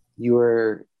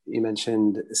you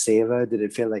mentioned seva? Did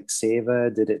it feel like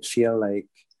seva? Did it feel like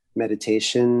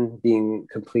meditation, being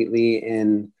completely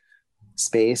in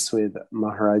space with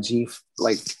Maharaji,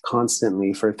 like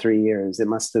constantly for 3 years? It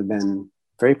must have been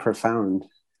very profound.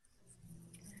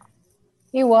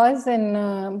 He was,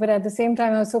 but at the same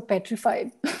time, I was so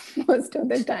petrified most of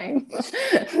the time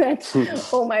that,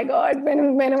 oh my God, when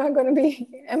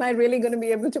am I really going to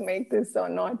be able to make this or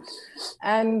not?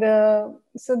 And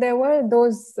so there were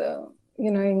those,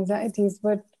 anxieties,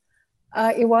 but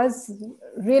it was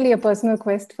really a personal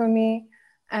quest for me.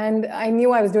 And I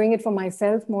knew I was doing it for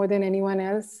myself more than anyone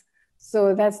else.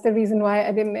 So that's the reason why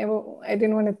I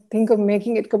didn't want to think of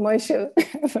making it commercial.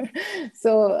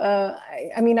 So,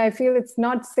 I feel it's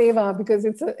not seva because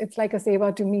it's like a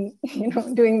seva to me,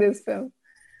 doing this film.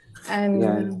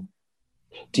 And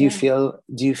do you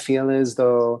feel as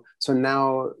though, so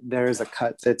now there's a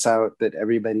cut that's out that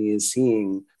everybody is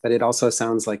seeing, but it also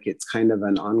sounds like it's kind of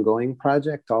an ongoing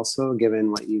project also, given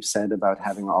what you said about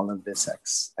having all of this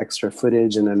extra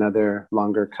footage and another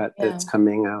longer cut that's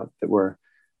coming out that we're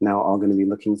now all going to be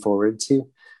looking forward to.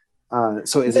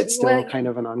 So is it still kind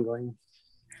of an ongoing?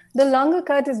 The longer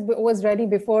cut was ready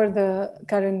before the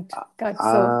current cut.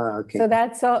 So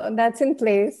that's in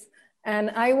place.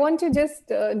 And I want to just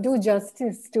do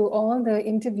justice to all the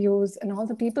interviews and all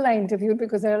the people I interviewed,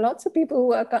 because there are lots of people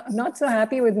who are not so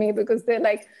happy with me because they're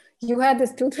like, you had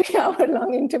this 2-3 hour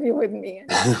long interview with me. And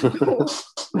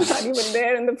not even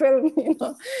there in the film,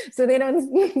 So they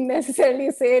don't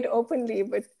necessarily say it openly,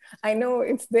 but I know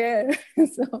it's there.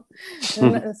 So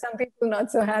some people not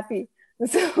so happy.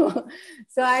 So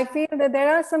I feel that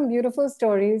there are some beautiful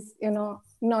stories,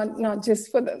 not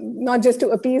just to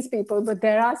appease people, but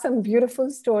there are some beautiful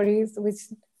stories which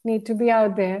need to be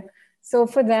out there. So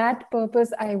for that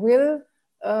purpose, I will,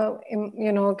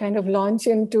 kind of launch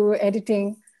into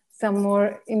editing some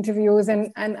more interviews.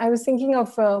 And I was thinking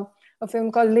of a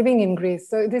film called Living in Grace.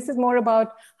 So this is more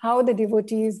about how the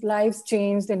devotees' lives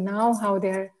changed and now how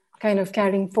they're kind of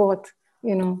carrying forth,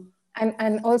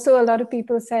 And also a lot of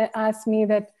people ask me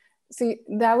that, see,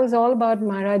 that was all about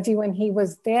Maharaji when he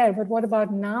was there, but what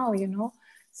about now,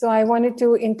 So I wanted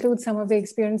to include some of the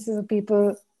experiences of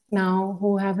people now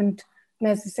who haven't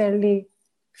necessarily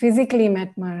physically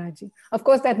met Maharaji. Of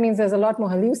course, that means there's a lot more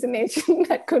hallucination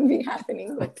that could be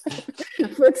happening,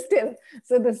 but still.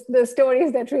 So the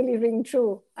stories that really ring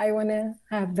true, I want to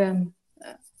have them,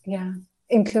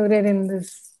 included in this.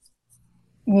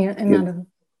 Another.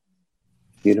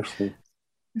 Beautiful.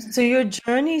 So your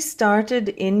journey started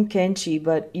in Kenchi,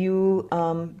 but you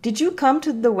did you come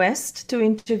to the West to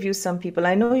interview some people?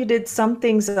 I know you did some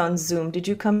things on Zoom. Did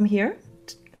you come here?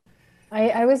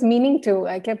 I was meaning to.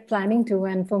 I kept planning to,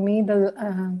 and for me,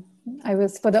 I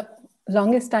was for the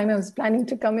longest time I was planning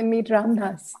to come and meet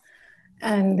Ramdas,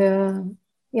 and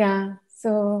yeah,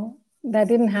 so that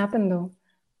didn't happen though.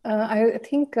 I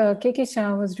think KK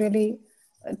Shah was really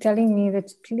telling me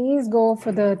that please go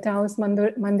for the Taos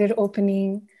Mandir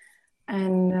opening,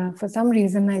 and for some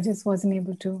reason I just wasn't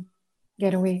able to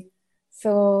get away.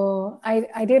 So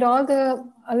I did a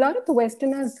lot of the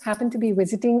Westerners happened to be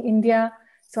visiting India,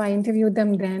 so I interviewed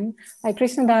them then. Like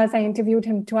Krishna Das, I interviewed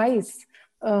him twice.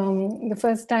 The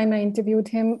first time I interviewed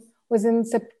him was in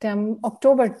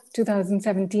October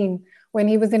 2017, when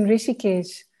he was in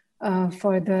Rishikesh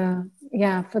for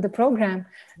the program.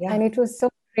 Yeah. And it was so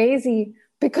crazy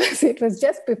because it was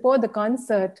just before the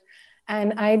concert,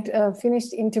 and I'd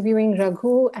finished interviewing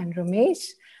Raghu and Ramesh.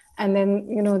 And then,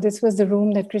 this was the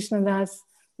room that Krishna Das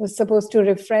was supposed to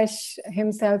refresh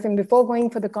himself in before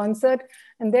going for the concert.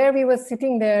 And there we were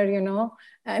sitting there,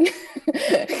 and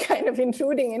kind of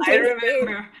intruding into his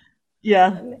remember.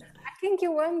 Yeah. I think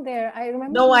you weren't there. I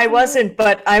remember. No, I wasn't,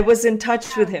 but I was in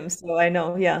touch with him, so I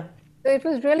know. Yeah. So it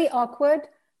was really awkward.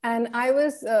 And I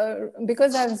was,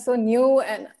 because I was so new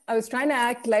and I was trying to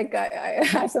act like I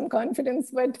had some confidence,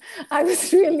 but I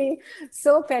was really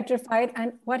so petrified.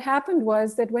 And what happened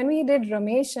was that when we did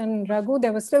Ramesh and Raghu,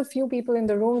 there were still few people in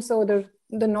the room. So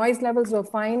the noise levels were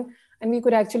fine and we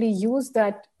could actually use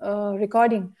that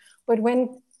recording. But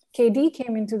when KD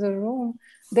came into the room,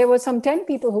 there were some 10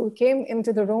 people who came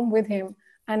into the room with him.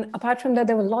 And apart from that,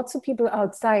 there were lots of people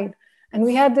outside. And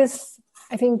we had this,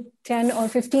 I think, 10 or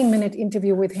 15-minute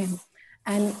interview with him.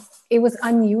 And it was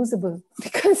unusable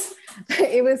because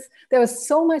there was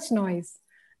so much noise.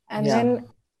 And then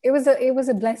it was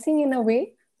a blessing in a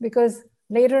way, because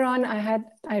later on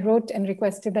I wrote and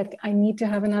requested that I need to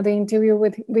have another interview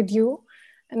with you.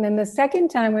 And then the second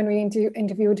time when we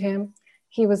interviewed him,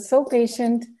 he was so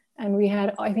patient, and we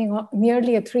had, I think,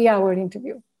 nearly a 3-hour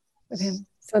interview with him.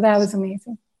 So that was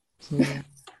amazing. Yeah.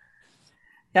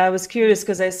 Yeah, I was curious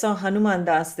because I saw Hanuman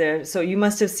Das there. So you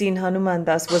must have seen Hanuman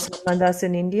Das. Was Hanuman Das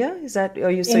in India? Is that, or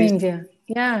you? In India,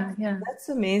 yeah. That's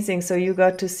amazing. So you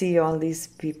got to see all these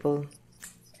people.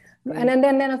 Right. And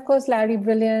then of course Larry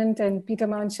Brilliant and Peter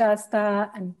Mount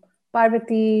Shasta and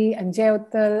Parvati and Jay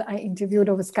Uttal I interviewed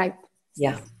over Skype.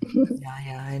 Yeah,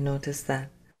 yeah, I noticed that.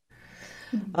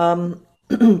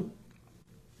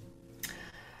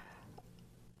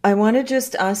 I want to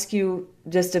just ask you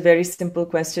just a very simple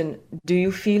question. Do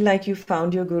you feel like you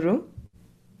found your guru?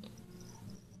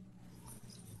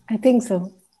 I think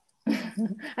so.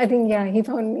 I think, yeah, he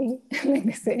found me, like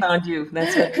they say. Found you,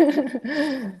 that's right.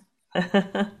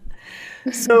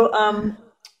 So,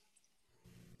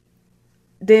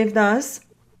 Devdas?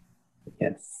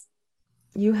 Yes.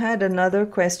 You had another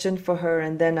question for her,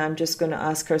 and then I'm just going to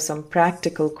ask her some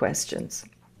practical questions.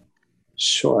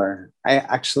 Sure. I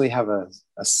actually have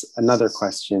another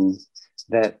question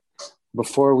that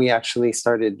before we actually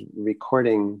started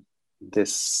recording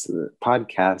this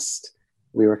podcast,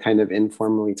 we were kind of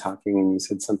informally talking, and you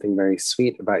said something very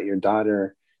sweet about your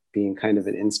daughter being kind of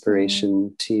an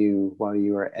inspiration to you while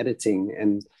you were editing,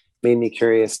 and made me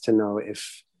curious to know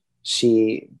if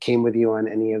she came with you on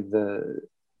any of the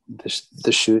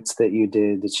shoots that you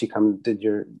did. Did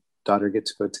your daughter get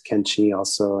to go to Kenchi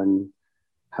also and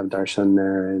have darshan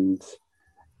there, and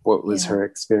what was her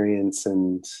experience,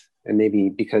 and maybe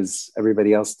because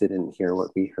everybody else didn't hear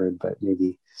what we heard, but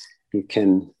maybe you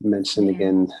can mention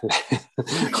again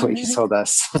what you told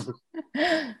us.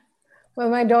 Well,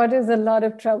 my daughter's a lot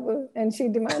of trouble and she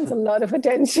demands a lot of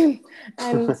attention,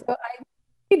 and so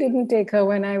I didn't take her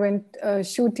when I went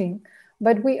shooting,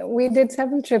 but we did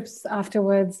several trips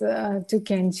afterwards to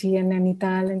Kenchi and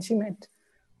Nainital, and she met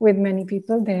with many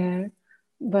people there.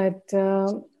 But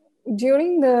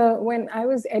during when I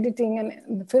was editing,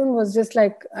 and the film was just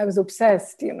like, I was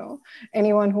obsessed,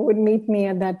 anyone who would meet me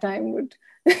at that time would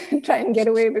try and get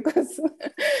away because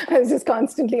I was just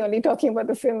constantly only talking about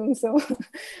the film. So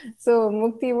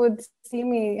Mukti would see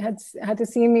me, had to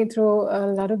see me through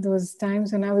a lot of those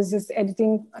times when I was just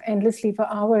editing endlessly for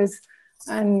hours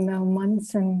and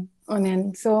months and on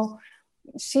end. So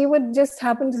she would just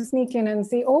happen to sneak in and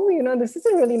say, oh, this is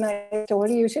a really nice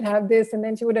story, you should have this. And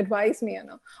then she would advise me,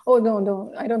 oh,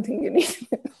 no, I don't think you need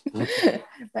it.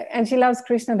 And she loves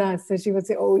Krishna Das. So she would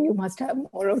say, oh, you must have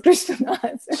more of Krishna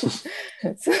Das.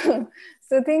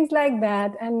 so things like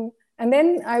that. And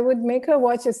then I would make her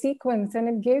watch a sequence, and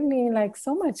it gave me like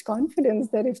so much confidence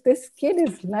that if this kid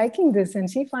is liking this and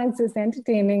she finds this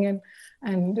entertaining and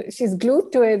and she's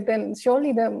glued to it, then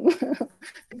surely the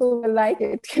people will like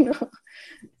it,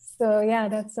 So yeah,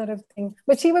 that sort of thing.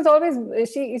 But she was always,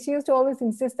 she used to always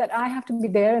insist that I have to be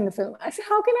there in the film. I said,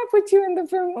 how can I put you in the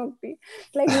film, Mukti?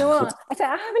 Like, no, I said,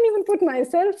 I haven't even put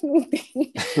myself,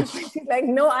 Mukti. She's like,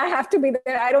 no, I have to be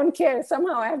there. I don't care.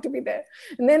 Somehow I have to be there.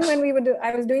 And then when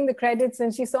I was doing the credits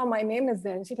and she saw my name is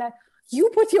there, and she's like, you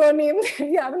put your name there.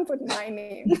 You haven't put my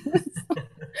name.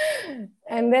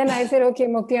 And then I said, okay,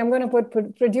 Mukti, I'm going to put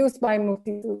produced by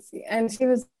Mukti Tulsi. And she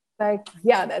was like,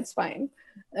 yeah, that's fine.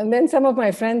 And then some of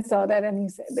my friends saw that and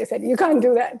they said, you can't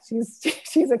do that.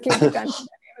 She's a kid, you can't do that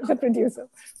as a producer.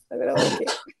 I said, oh,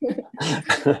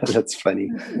 okay. That's funny.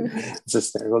 It's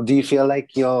hysterical. Do you feel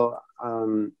like you'll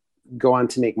go on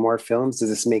to make more films? Does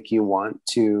this make you want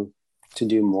to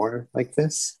do more like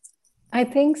this? I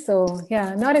think so.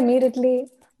 Yeah, not immediately.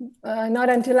 Not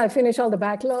until I finish all the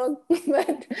backlog.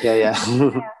 But, yeah.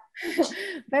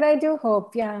 But I do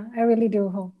hope. Yeah, I really do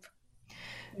hope.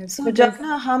 So,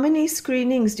 Japna, how many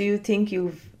screenings do you think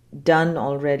you've done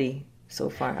already so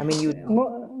far? I mean,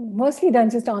 mostly done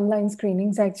just online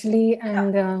screenings, actually.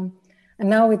 And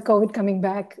now with COVID coming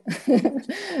back,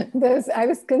 I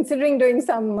was considering doing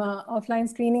some offline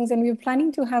screenings, and we were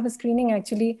planning to have a screening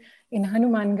actually in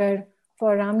Hanumangarh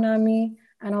for Ramnami,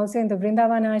 and also in the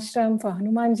Vrindavan Ashram for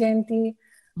Hanuman Jayanti,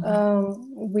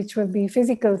 which will be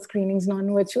physical screenings,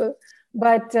 non-virtual.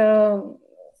 But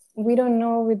we don't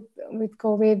know with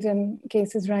COVID and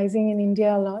cases rising in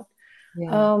India a lot.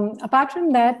 Yeah. Apart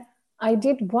from that, I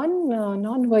did one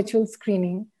non-virtual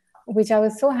screening, which I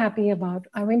was so happy about.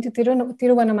 I went to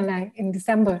Tiruvannamalai in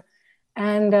December,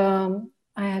 and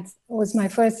it was my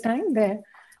first time there.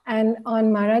 And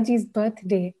on Maharaji's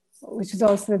birthday, which is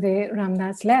also the day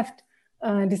Ramdas left,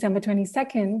 December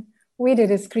 22nd, we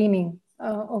did a screening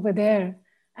over there.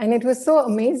 And it was so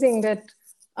amazing that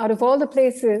out of all the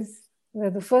places,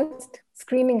 the first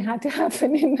screening had to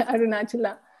happen in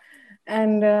Arunachala.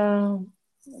 And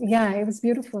it was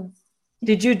beautiful.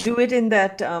 Did you do it in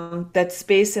that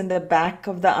space in the back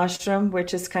of the ashram,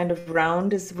 which is kind of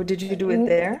round? Did you do it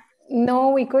there? No,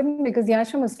 we couldn't, because the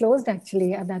ashram was closed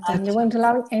actually at that time. They weren't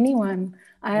allowing anyone.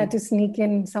 I had to sneak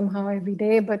in somehow every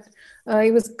day, but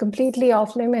it was completely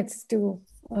off limits to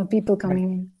people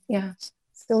coming in. Yeah.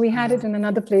 So we had it in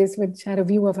another place which had a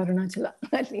view of Arunachala,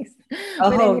 at least.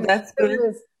 Oh, anyway, that's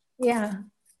good. Yeah.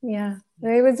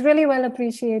 It was really well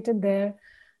appreciated there.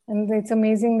 And it's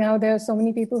amazing now there are so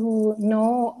many people who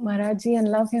know Maharaji and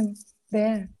love him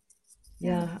there.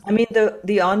 Yeah. I mean,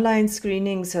 the online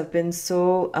screenings have been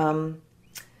so...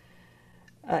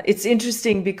 it's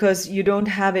interesting because you don't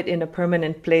have it in a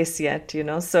permanent place yet,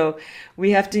 so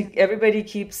we have to, everybody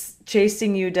keeps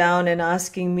chasing you down and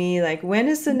asking me like, when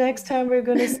is the next time we're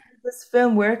going to see this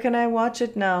film? Where can I watch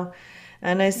it now?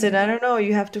 And I said, I don't know,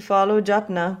 you have to follow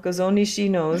Japna because only she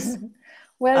knows.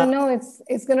 Well, no,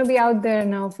 it's going to be out there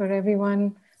now for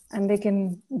everyone, and they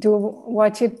can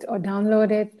watch it or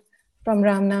download it from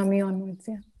Ramnami onwards.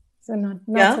 Yeah. So not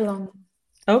so long.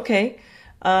 Okay.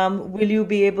 Will you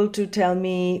be able to tell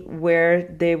me where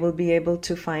they will be able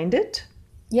to find it?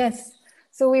 Yes.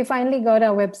 So we finally got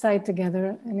our website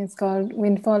together, and it's called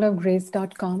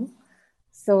windfallofgrace.com.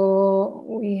 So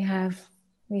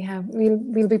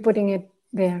we'll be putting it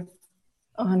there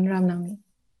on Ramnami.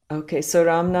 Okay. So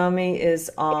Ramnami is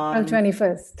on April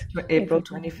 21st. April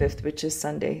 25th, which is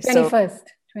Sunday. 21st.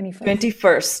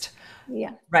 21st.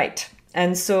 Yeah. Right.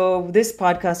 And so this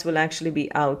podcast will actually be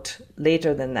out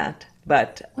later than that.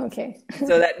 But okay.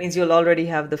 So that means you'll already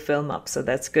have the film up. So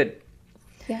that's good.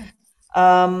 Yeah.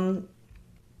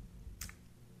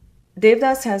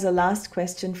 Devadas has a last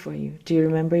question for you. Do you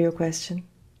remember your question?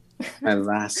 My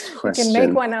last question. You can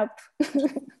make one up.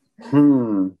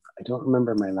 I don't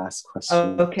remember my last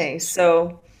question. Okay.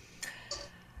 So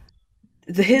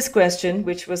his question,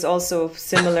 which was also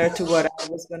similar to what I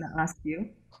was going to ask you,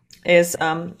 is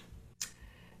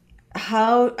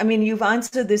you've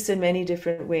answered this in many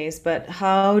different ways, but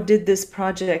how did this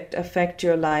project affect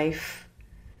your life?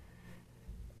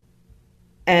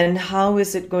 And how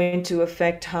is it going to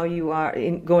affect how you are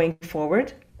going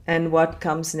forward? And what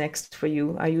comes next for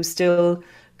you? Are you still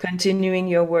continuing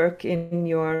your work in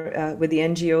with the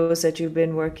NGOs that you've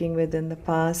been working with in the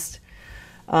past?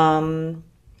 How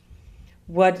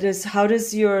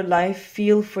does your life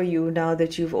feel for you now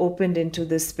that you've opened into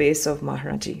this space of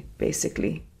Maharaji,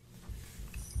 basically?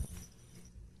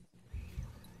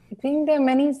 I think there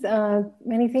are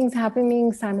many things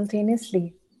happening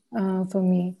simultaneously for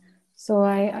me. So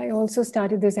I also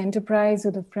started this enterprise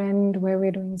with a friend where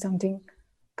we're doing something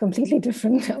completely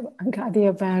different, Khadi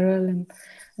apparel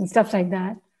and stuff like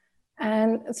that.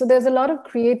 And so there's a lot of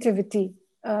creativity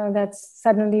that's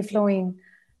suddenly flowing.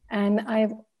 And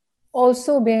I've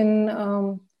also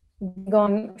been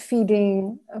gone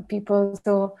feeding people.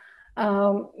 So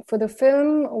for the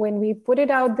film, when we put it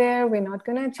out there, we're not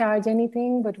going to charge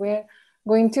anything, but we're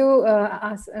going to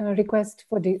request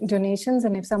for donations.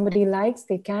 And if somebody likes,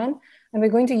 they can. And we're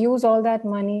going to use all that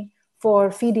money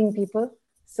for feeding people.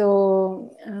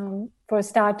 So for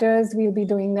starters, we'll be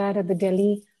doing that at the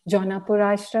Delhi Jaunapur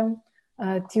Ashram.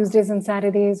 Tuesdays and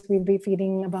Saturdays, we'll be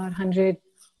feeding about 100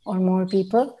 or more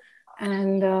people.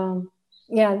 And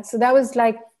yeah, so that was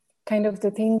like kind of the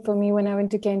thing for me when I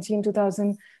went to Kenchi in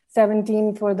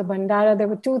 2017 for the Bandara. There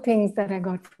were two things that I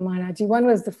got from Maharaji. One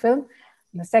was the film,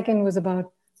 and the second was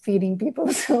about feeding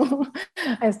people. So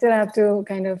I still have to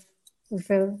kind of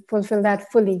fulfill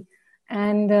that fully.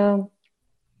 And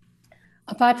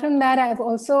apart from that, I've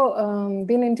also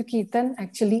been into Kirtan,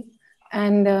 actually.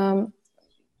 And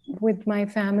with my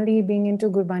family being into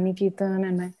Gurbani Kirtan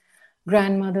and my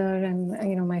grandmother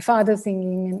and my father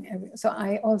singing, and so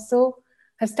I also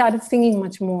have started singing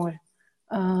much more.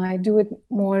 I do it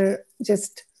more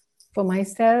just for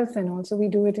myself, and also we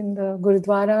do it in the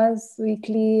gurudwaras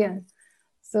weekly, and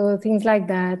so things like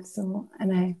that. So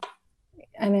and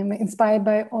I'm inspired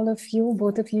by all of you,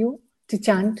 both of you, to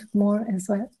chant more as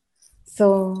well.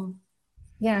 So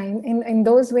yeah, in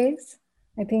those ways,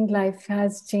 I think life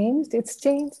has changed. It's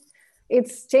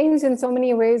changed in so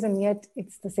many ways, and yet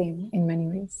it's the same in many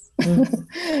ways.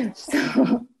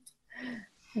 So,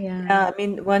 yeah. I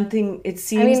mean, one thing it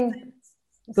seems.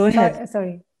 Go ahead.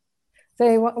 Sorry.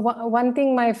 One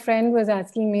thing my friend was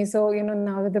asking me. So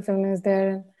now that the film is there,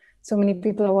 and so many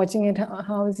people are watching it,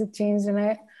 how has it changed?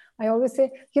 And I always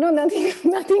say,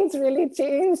 nothing's really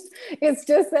changed. It's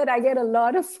just that I get a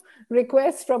lot of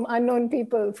requests from unknown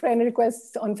people, friend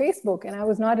requests on Facebook. And I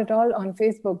was not at all on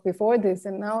Facebook before this.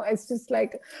 And now it's just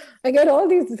like, I get all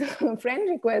these friend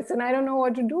requests and I don't know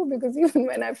what to do, because even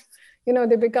when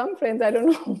they become friends, I don't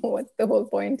know what the whole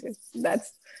point is.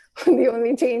 That's the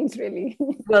only change, really.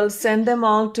 Well, send them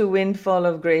all to Windfall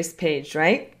of Grace page,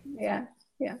 right? Yeah.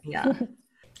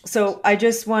 So I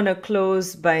just want to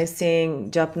close by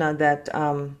saying, Japna, that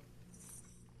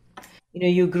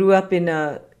you grew up in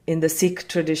the Sikh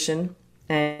tradition,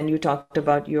 and you talked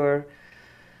about your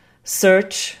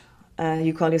search.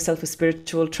 You call yourself a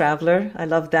spiritual traveler. I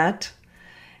love that.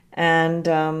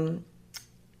 And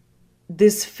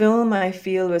this film, I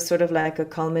feel, was sort of like a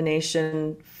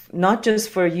culmination, not just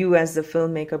for you as the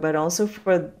filmmaker, but also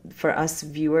for us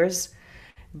viewers.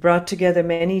 Brought together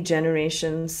many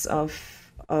generations of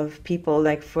people.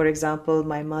 Like, for example,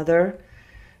 my mother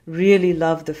really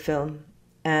loved the film,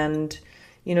 and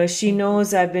she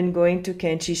knows I've been going to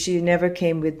Kenchi. She never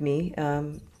came with me,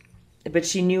 but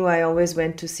she knew I always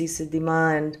went to see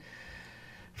Siddhima and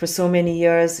for so many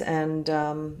years, and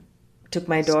took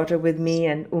my daughter with me,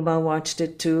 and Uma watched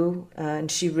it too,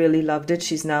 and she really loved it.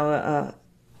 She's now a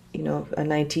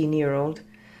 19-year-old.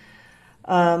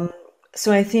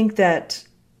 So I think that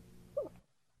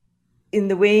in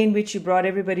the way in which you brought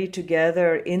everybody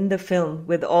together in the film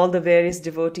with all the various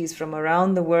devotees from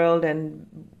around the world and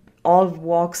all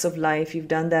walks of life, you've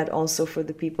done that also for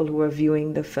the people who are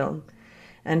viewing the film,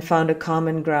 and found a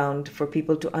common ground for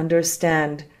people to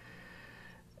understand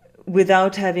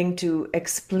without having to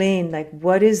explain, like,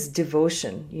 what is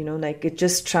devotion? Like, it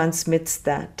just transmits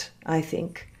that, I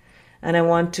think. And I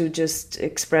want to just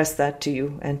express that to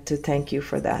you and to thank you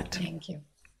for that. Thank you.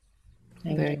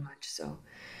 Very much so.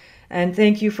 And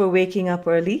thank you for waking up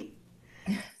early.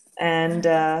 And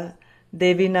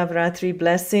Devi Navratri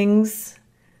blessings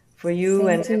for you. Same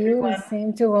and to everyone. You,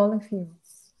 same to all of you.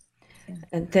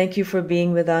 And thank you for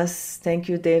being with us. Thank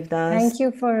you, Devdas. Thank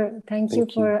you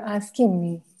for asking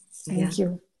me. Thank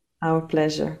you. Our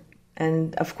pleasure.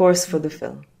 And of course for the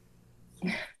film.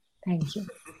 Thank you.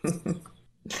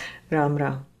 Ram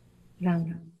Ram. Ram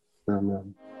Ram. Ram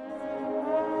Ram.